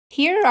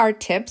Here are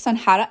tips on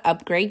how to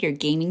upgrade your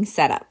gaming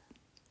setup.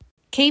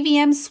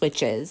 KVM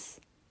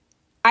switches.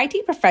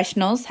 IT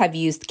professionals have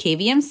used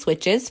KVM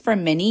switches for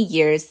many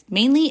years,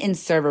 mainly in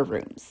server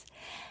rooms.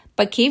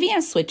 But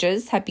KVM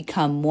switches have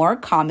become more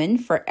common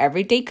for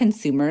everyday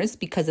consumers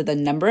because of the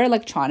number of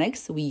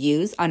electronics we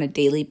use on a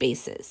daily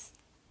basis.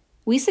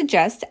 We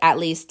suggest at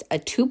least a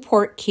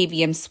 2-port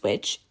KVM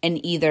switch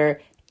in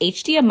either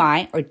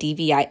HDMI or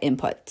DVI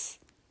inputs.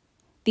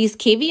 These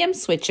KVM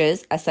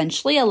switches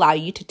essentially allow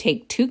you to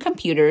take 2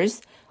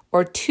 computers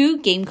or 2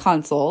 game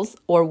consoles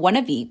or one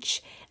of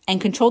each and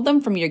control them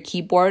from your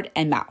keyboard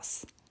and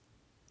mouse.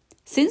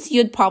 Since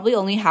you'd probably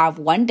only have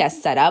one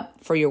desk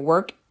setup for your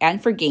work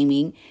and for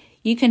gaming,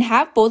 you can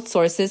have both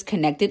sources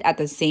connected at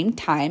the same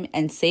time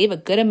and save a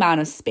good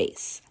amount of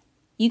space.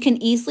 You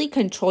can easily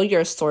control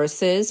your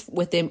sources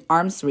within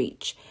arm's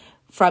reach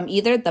from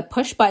either the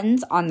push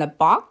buttons on the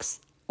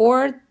box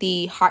or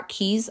the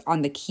hotkeys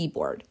on the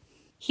keyboard.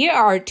 Here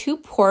are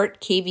 2-port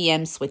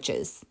KVM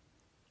switches.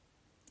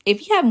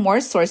 If you have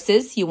more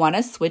sources you want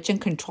to switch and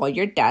control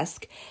your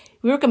desk,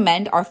 we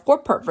recommend our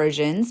 4-port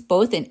versions,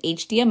 both in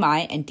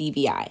HDMI and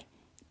DVI.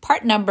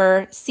 Part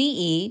number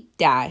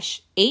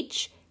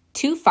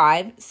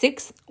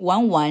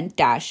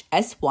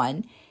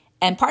CE-H25611-S1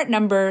 and part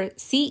number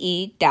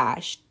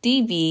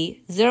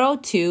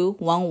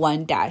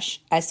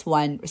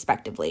CE-DV0211-S1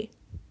 respectively.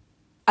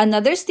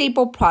 Another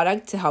staple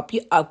product to help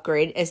you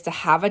upgrade is to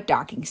have a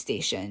docking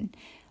station.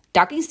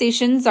 Docking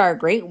stations are a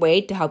great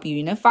way to help you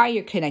unify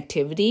your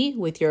connectivity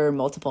with your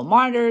multiple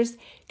monitors,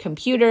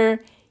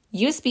 computer,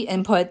 USB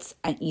inputs,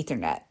 and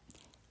Ethernet.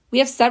 We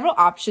have several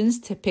options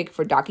to pick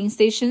for docking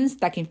stations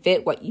that can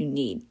fit what you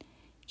need.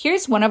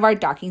 Here's one of our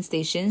docking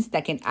stations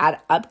that can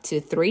add up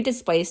to 3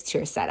 displays to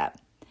your setup,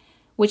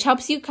 which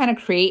helps you kind of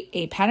create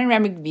a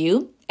panoramic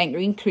view and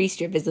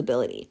increase your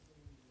visibility.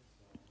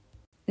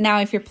 Now,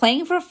 if you're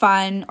playing for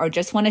fun or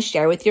just want to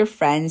share with your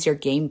friends your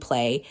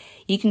gameplay,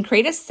 you can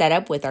create a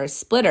setup with our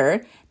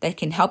splitter that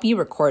can help you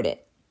record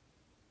it.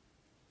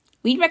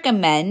 We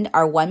recommend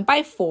our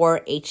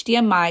 1x4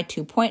 HDMI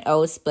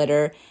 2.0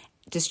 splitter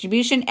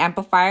distribution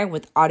amplifier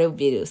with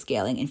audio-video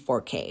scaling in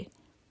 4K.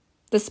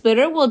 The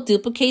splitter will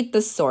duplicate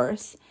the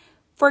source,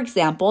 for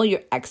example,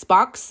 your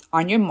Xbox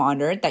on your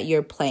monitor that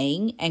you're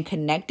playing and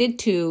connected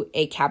to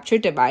a capture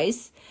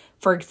device,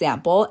 for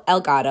example,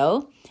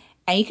 Elgato,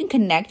 and you can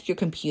connect your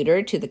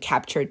computer to the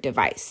captured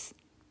device.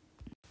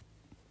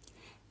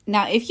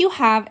 Now, if you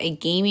have a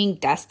gaming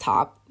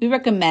desktop, we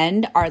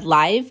recommend our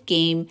live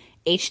game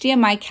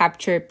HDMI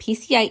capture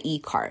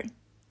PCIe card.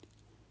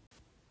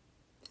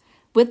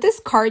 With this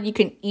card, you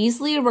can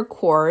easily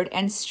record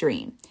and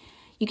stream.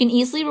 You can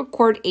easily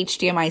record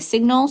HDMI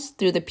signals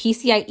through the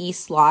PCIe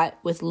slot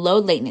with low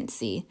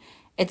latency.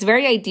 It's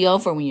very ideal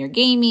for when you're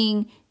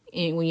gaming,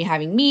 when you're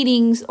having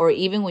meetings, or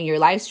even when you're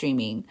live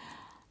streaming.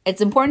 It's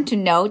important to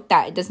note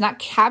that it does not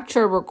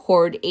capture or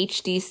record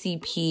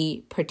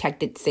HDCP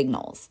protected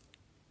signals.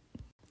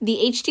 The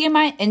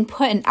HDMI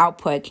input and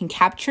output can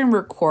capture and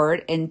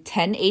record in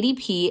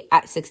 1080p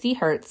at 60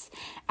 Hz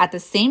at the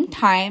same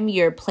time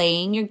you're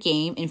playing your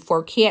game in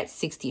 4K at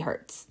 60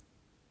 Hz.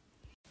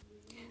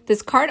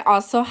 This card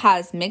also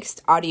has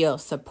mixed audio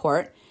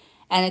support,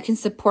 and it can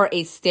support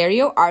a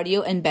stereo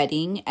audio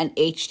embedding and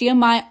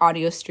HDMI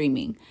audio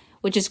streaming,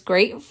 which is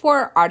great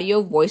for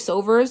audio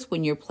voiceovers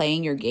when you're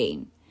playing your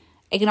game.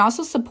 It can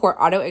also support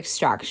audio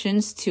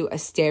extractions to a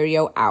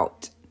stereo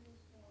out.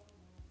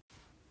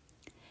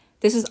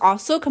 This is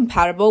also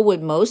compatible with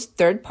most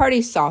third-party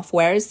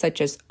softwares such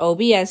as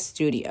OBS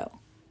Studio.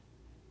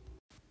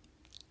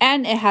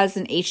 And it has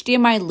an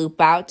HDMI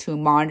loop out to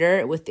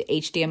monitor with the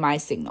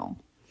HDMI signal.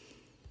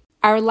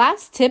 Our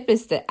last tip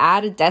is to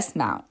add a desk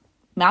mount.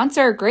 Mounts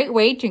are a great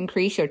way to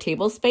increase your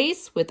table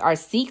space with our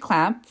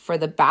C-clamp for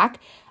the back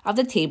of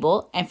the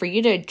table and for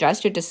you to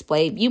adjust your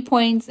display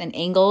viewpoints and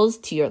angles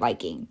to your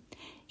liking.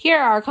 Here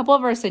are a couple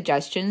of our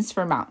suggestions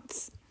for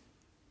mounts.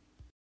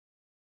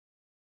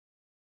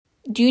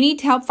 Do you need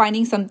help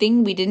finding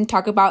something we didn't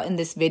talk about in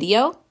this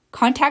video?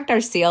 Contact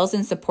our sales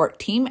and support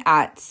team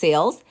at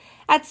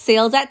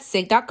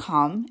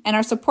sales@SIIG.com and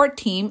our support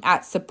team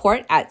at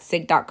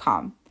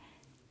support@SIIG.com.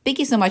 Thank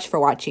you so much for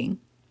watching.